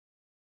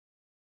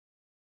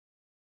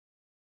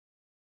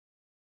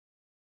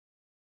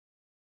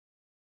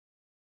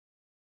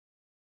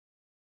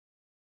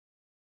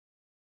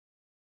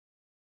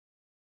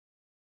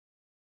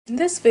In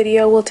this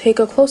video, we'll take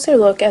a closer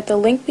look at the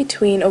link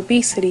between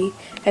obesity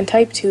and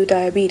type 2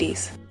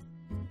 diabetes.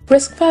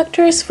 Risk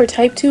factors for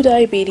type 2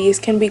 diabetes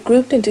can be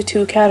grouped into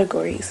two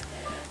categories: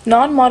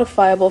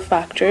 non-modifiable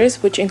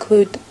factors, which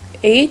include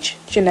age,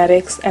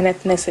 genetics, and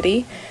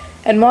ethnicity,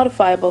 and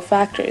modifiable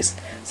factors,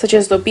 such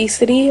as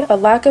obesity, a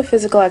lack of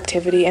physical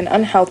activity, and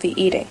unhealthy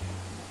eating.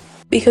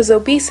 Because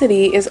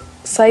obesity is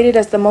cited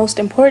as the most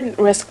important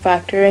risk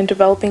factor in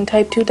developing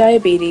type 2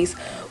 diabetes,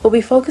 we'll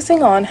be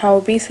focusing on how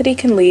obesity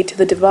can lead to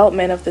the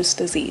development of this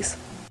disease.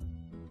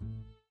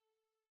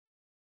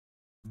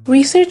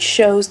 Research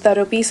shows that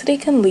obesity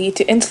can lead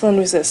to insulin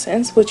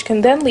resistance, which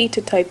can then lead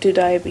to type 2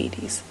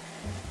 diabetes.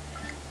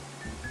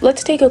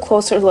 Let's take a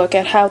closer look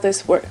at how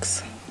this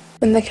works.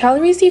 When the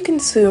calories you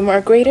consume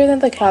are greater than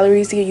the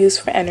calories you use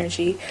for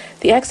energy,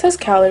 the excess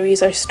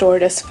calories are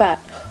stored as fat,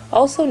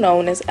 also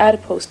known as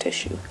adipose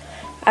tissue.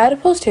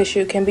 Adipose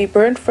tissue can be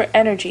burned for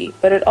energy,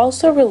 but it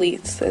also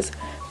releases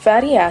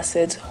fatty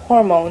acids,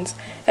 hormones,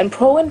 and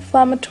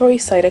pro-inflammatory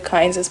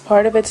cytokines as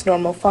part of its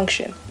normal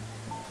function.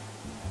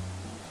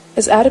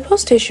 As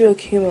adipose tissue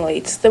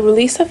accumulates, the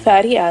release of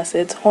fatty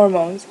acids,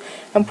 hormones,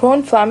 and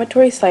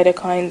pro-inflammatory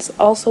cytokines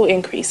also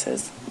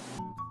increases.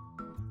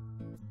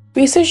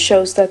 Research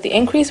shows that the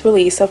increased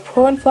release of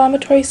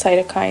pro-inflammatory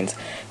cytokines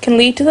can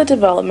lead to the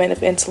development of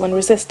insulin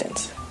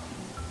resistance.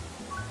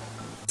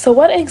 So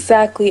what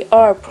exactly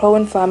are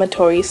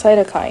pro-inflammatory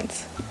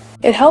cytokines?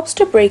 It helps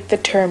to break the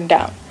term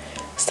down.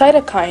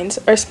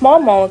 Cytokines are small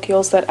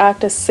molecules that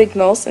act as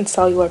signals in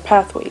cellular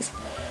pathways.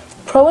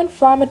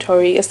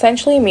 Pro-inflammatory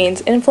essentially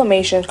means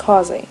inflammation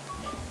causing.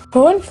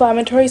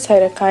 Pro-inflammatory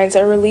cytokines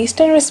are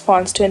released in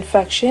response to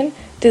infection,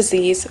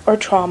 disease, or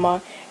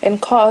trauma and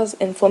cause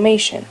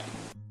inflammation.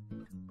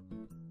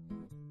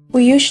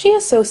 We usually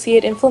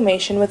associate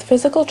inflammation with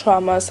physical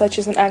trauma such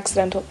as an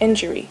accidental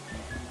injury.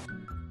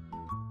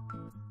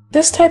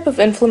 This type of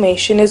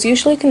inflammation is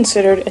usually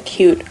considered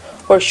acute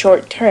or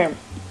short-term.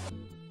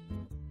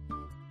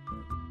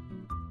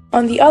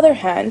 On the other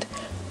hand,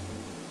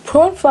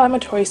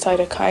 pro-inflammatory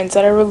cytokines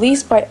that are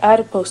released by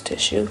adipose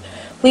tissue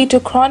lead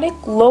to chronic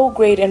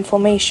low-grade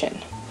inflammation.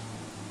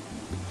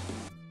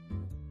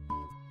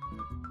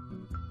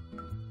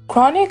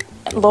 Chronic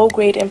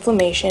low-grade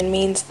inflammation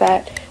means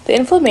that the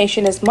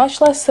inflammation is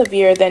much less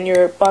severe than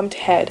your bumped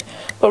head,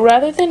 but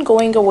rather than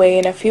going away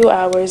in a few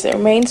hours, it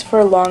remains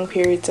for long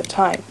periods of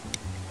time.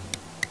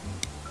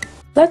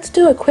 Let's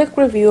do a quick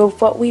review of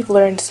what we've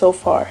learned so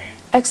far.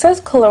 Excess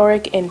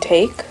caloric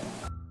intake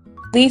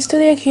leads to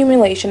the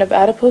accumulation of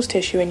adipose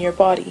tissue in your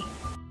body.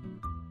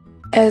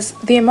 As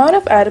the amount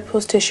of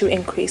adipose tissue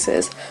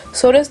increases,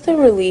 so does the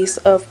release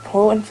of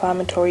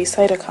pro-inflammatory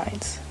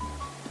cytokines.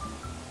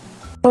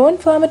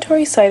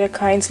 Pro-inflammatory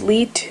cytokines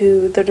lead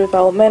to the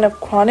development of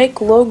chronic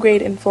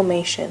low-grade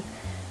inflammation.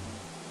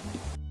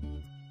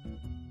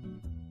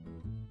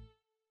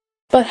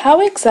 But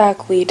how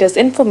exactly does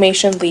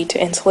inflammation lead to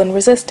insulin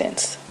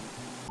resistance?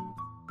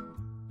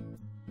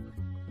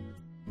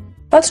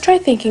 Let's try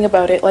thinking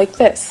about it like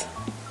this.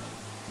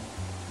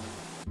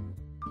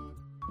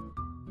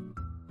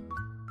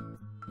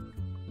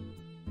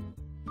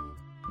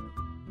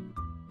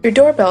 Your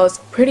doorbell is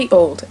pretty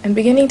old and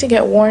beginning to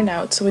get worn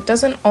out, so it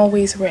doesn't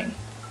always ring.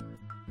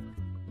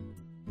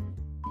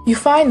 You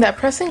find that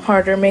pressing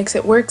harder makes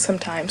it work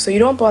sometimes, so you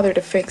don't bother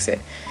to fix it.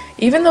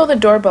 Even though the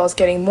doorbell is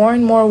getting more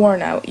and more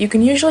worn out, you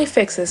can usually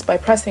fix this by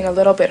pressing a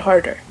little bit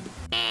harder.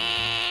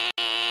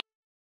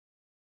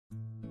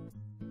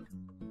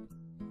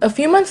 A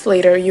few months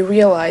later, you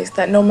realize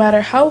that no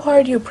matter how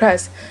hard you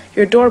press,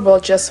 your doorbell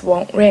just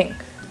won't ring.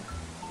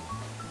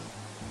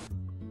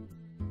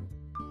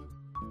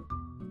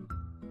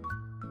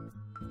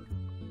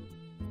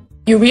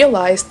 You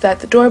realize that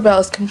the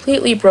doorbell is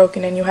completely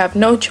broken and you have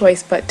no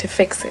choice but to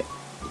fix it.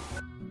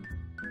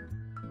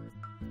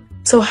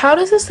 So how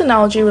does this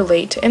analogy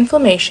relate to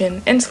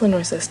inflammation, insulin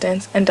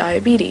resistance, and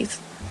diabetes?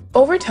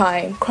 Over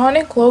time,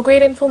 chronic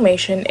low-grade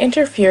inflammation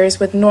interferes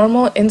with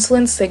normal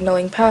insulin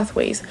signaling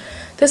pathways.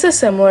 This is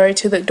similar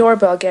to the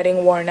doorbell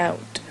getting worn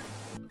out.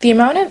 The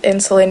amount of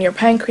insulin your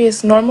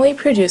pancreas normally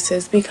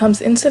produces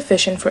becomes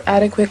insufficient for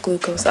adequate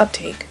glucose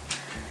uptake.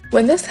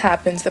 When this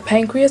happens, the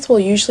pancreas will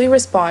usually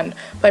respond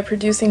by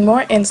producing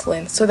more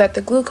insulin so that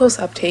the glucose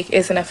uptake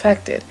isn't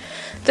affected.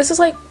 This is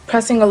like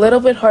pressing a little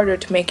bit harder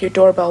to make your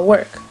doorbell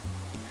work.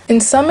 In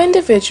some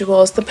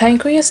individuals, the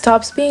pancreas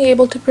stops being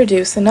able to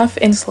produce enough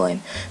insulin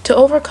to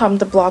overcome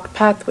the blocked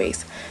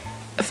pathways,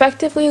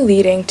 effectively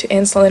leading to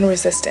insulin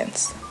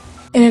resistance.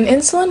 In an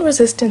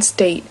insulin-resistant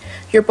state,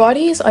 your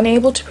body is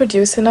unable to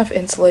produce enough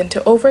insulin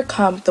to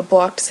overcome the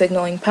blocked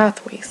signaling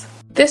pathways.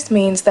 This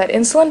means that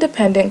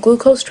insulin-dependent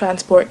glucose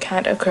transport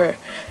can't occur,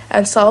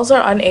 and cells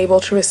are unable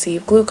to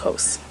receive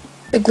glucose.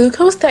 The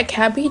glucose that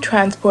can't be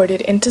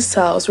transported into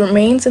cells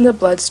remains in the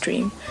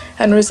bloodstream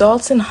and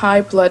results in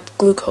high blood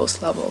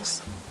glucose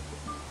levels.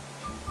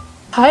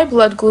 High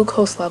blood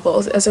glucose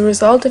levels as a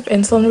result of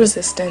insulin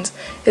resistance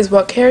is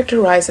what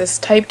characterizes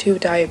type 2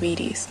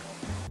 diabetes.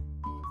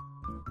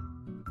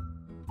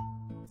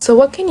 So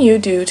what can you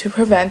do to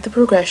prevent the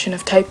progression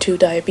of type 2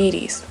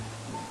 diabetes?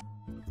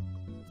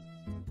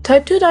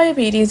 Type 2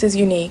 diabetes is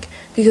unique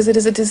because it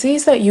is a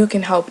disease that you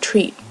can help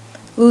treat.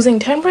 Losing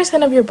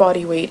 10% of your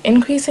body weight,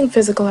 increasing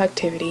physical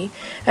activity,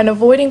 and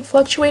avoiding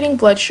fluctuating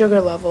blood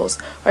sugar levels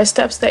are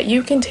steps that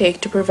you can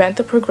take to prevent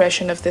the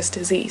progression of this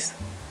disease.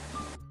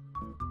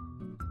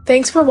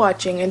 Thanks for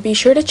watching, and be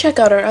sure to check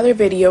out our other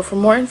video for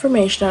more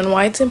information on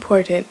why it's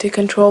important to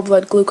control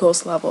blood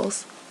glucose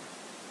levels.